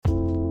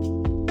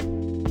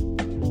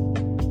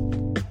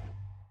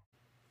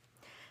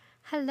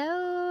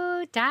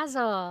Hello,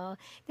 Dazzle.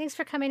 Thanks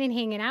for coming and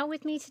hanging out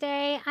with me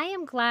today. I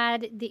am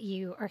glad that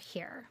you are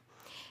here.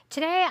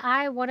 Today,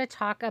 I want to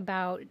talk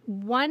about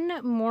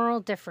one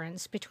moral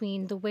difference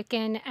between the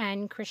Wiccan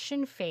and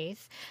Christian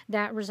faith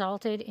that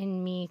resulted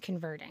in me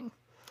converting.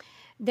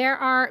 There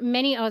are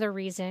many other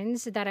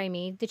reasons that I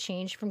made the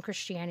change from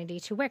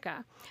Christianity to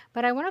Wicca,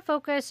 but I want to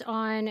focus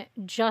on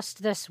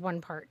just this one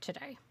part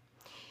today.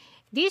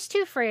 These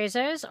two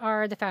phrases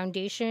are the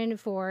foundation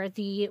for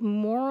the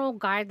moral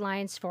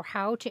guidelines for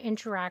how to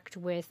interact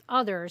with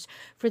others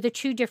for the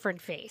two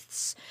different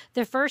faiths.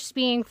 The first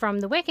being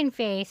from the Wiccan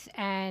faith,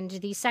 and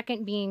the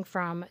second being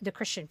from the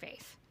Christian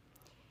faith.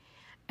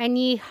 And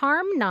ye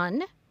harm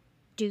none,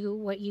 do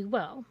what you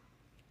will.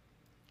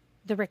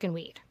 The Wiccan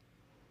Weed.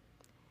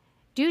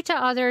 Do to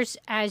others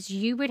as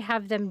you would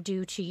have them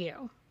do to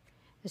you.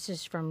 This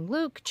is from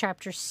Luke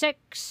chapter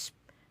 6,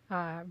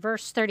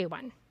 verse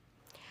 31.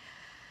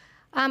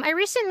 I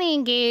recently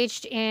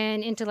engaged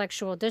in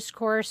intellectual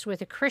discourse with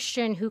a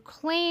Christian who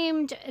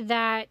claimed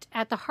that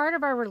at the heart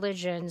of our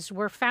religions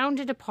were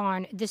founded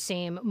upon the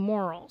same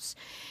morals.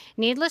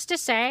 Needless to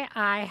say,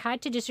 I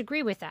had to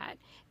disagree with that.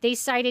 They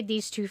cited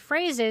these two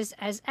phrases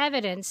as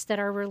evidence that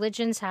our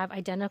religions have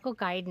identical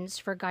guidance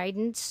for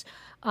guidance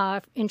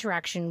of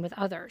interaction with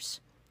others.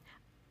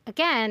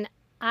 Again,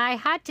 I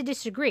had to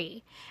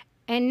disagree,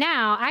 and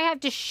now I have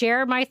to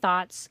share my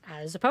thoughts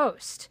as a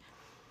post.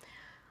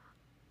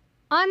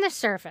 On the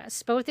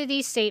surface, both of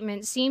these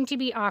statements seem to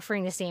be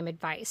offering the same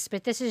advice,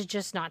 but this is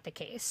just not the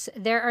case.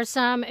 There are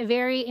some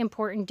very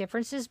important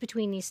differences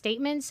between these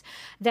statements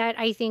that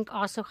I think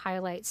also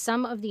highlight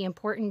some of the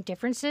important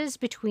differences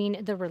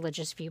between the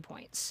religious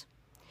viewpoints.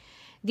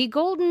 The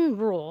Golden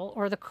Rule,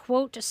 or the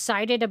quote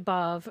cited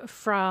above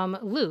from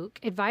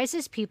Luke,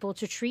 advises people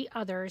to treat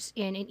others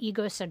in an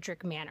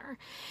egocentric manner.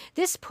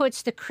 This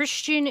puts the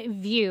Christian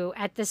view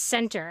at the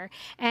center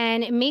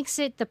and makes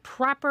it the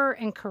proper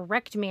and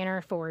correct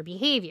manner for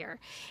behavior.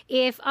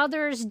 If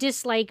others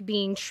dislike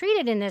being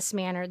treated in this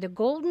manner, the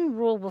Golden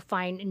Rule will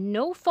find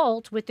no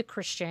fault with the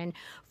Christian,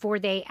 for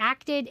they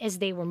acted as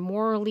they were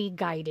morally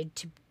guided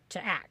to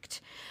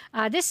act.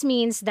 This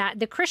means that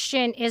the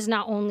Christian is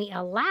not only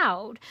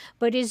allowed,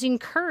 but is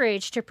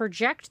encouraged to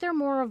project their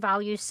moral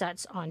value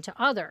sets onto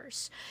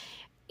others.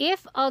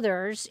 If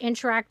others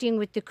interacting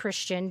with the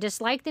Christian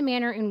dislike the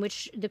manner in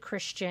which the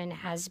Christian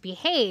has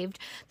behaved,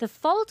 the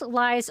fault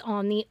lies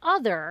on the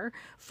other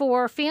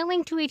for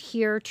failing to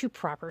adhere to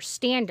proper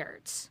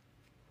standards.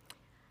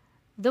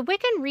 The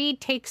Wiccan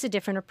Rede takes a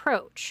different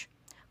approach.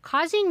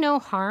 Causing no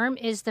harm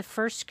is the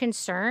first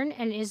concern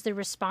and is the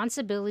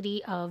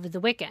responsibility of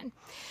the Wiccan.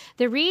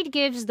 The Rede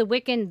gives the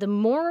Wiccan the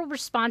moral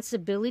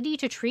responsibility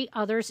to treat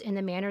others in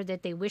the manner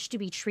that they wish to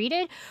be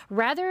treated,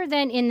 rather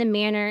than in the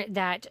manner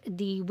that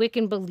the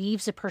Wiccan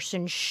believes a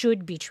person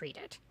should be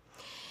treated.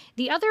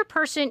 The other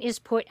person is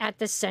put at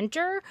the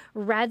center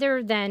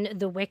rather than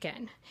the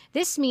Wiccan.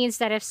 This means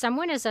that if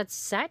someone is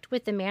upset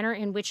with the manner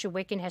in which a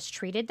Wiccan has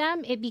treated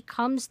them, it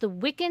becomes the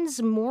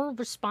Wiccan's moral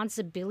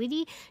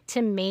responsibility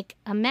to make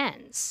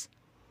amends.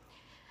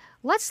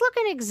 Let's look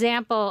at an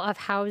example of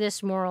how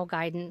this moral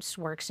guidance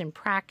works in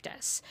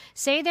practice.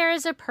 Say there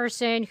is a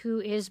person who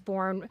is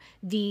born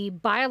the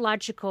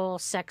biological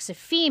sex of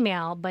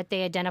female, but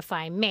they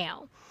identify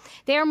male.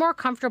 They are more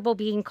comfortable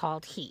being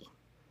called he.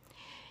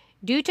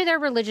 Due to their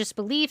religious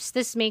beliefs,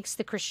 this makes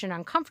the Christian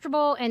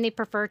uncomfortable, and they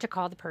prefer to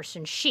call the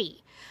person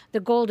she.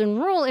 The Golden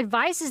Rule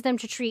advises them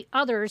to treat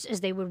others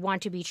as they would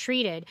want to be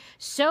treated,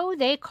 so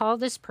they call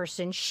this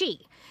person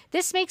she.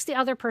 This makes the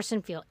other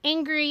person feel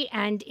angry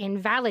and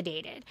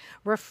invalidated.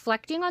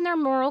 Reflecting on their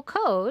moral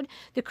code,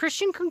 the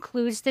Christian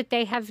concludes that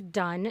they have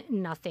done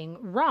nothing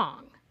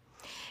wrong.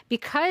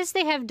 Because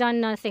they have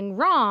done nothing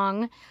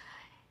wrong,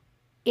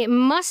 it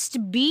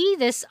must be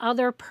this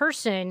other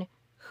person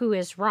who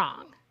is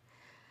wrong.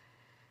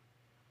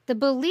 The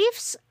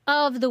beliefs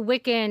of the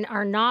Wiccan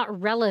are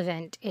not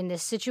relevant in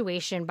this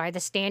situation by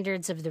the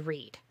standards of the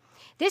Rede.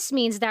 This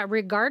means that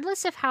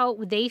regardless of how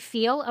they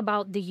feel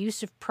about the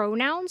use of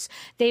pronouns,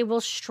 they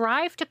will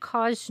strive to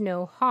cause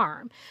no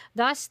harm.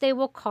 Thus, they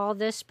will call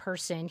this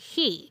person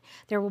he.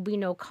 There will be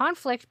no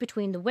conflict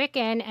between the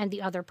Wiccan and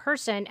the other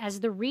person, as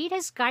the Rede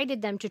has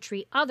guided them to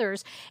treat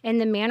others in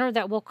the manner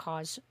that will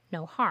cause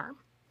no harm.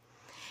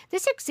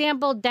 This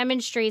example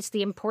demonstrates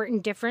the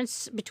important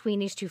difference between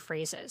these two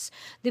phrases.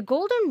 The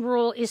Golden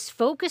Rule is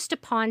focused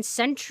upon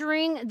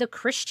centering the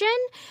Christian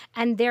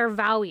and their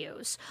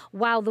values,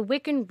 while the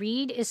Wiccan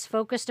Rede is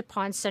focused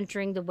upon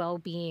centering the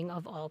well-being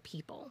of all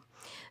people.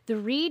 The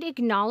Rede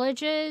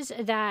acknowledges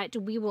that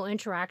we will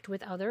interact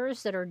with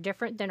others that are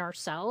different than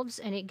ourselves,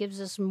 and it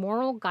gives us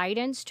moral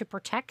guidance to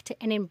protect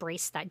and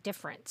embrace that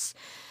difference.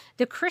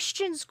 The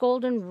Christian's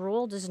Golden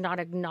Rule does not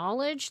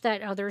acknowledge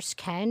that others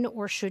can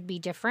or should be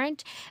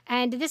different,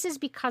 and this is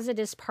because it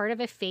is part of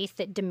a faith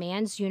that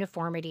demands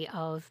uniformity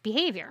of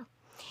behavior.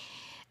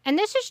 And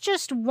this is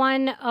just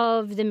one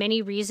of the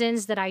many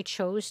reasons that I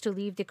chose to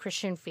leave the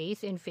Christian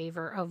faith in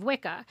favor of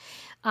Wicca.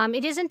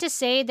 It isn't to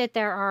say that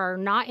there are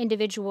not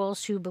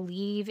individuals who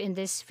believe in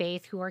this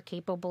faith who are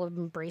capable of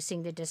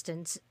embracing the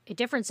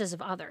differences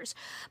of others,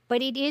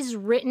 but it is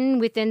written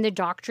within the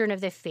doctrine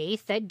of the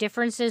faith that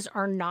differences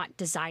are not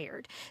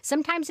desired.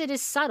 Sometimes it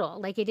is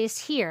subtle, like it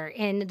is here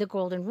in the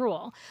Golden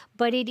Rule,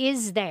 but it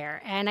is there,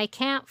 and I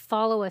can't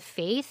follow a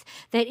faith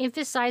that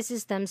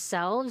emphasizes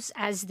themselves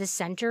as the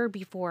center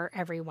before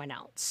everyone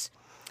else.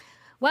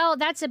 Well,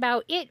 that's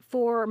about it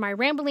for my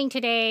rambling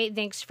today.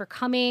 Thanks for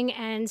coming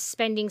and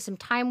spending some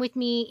time with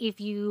me. If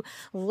you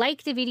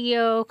like the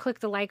video, click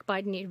the like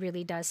button. It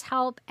really does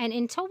help. And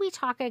until we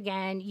talk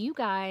again, you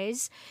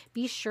guys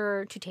be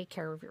sure to take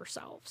care of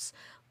yourselves.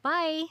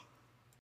 Bye.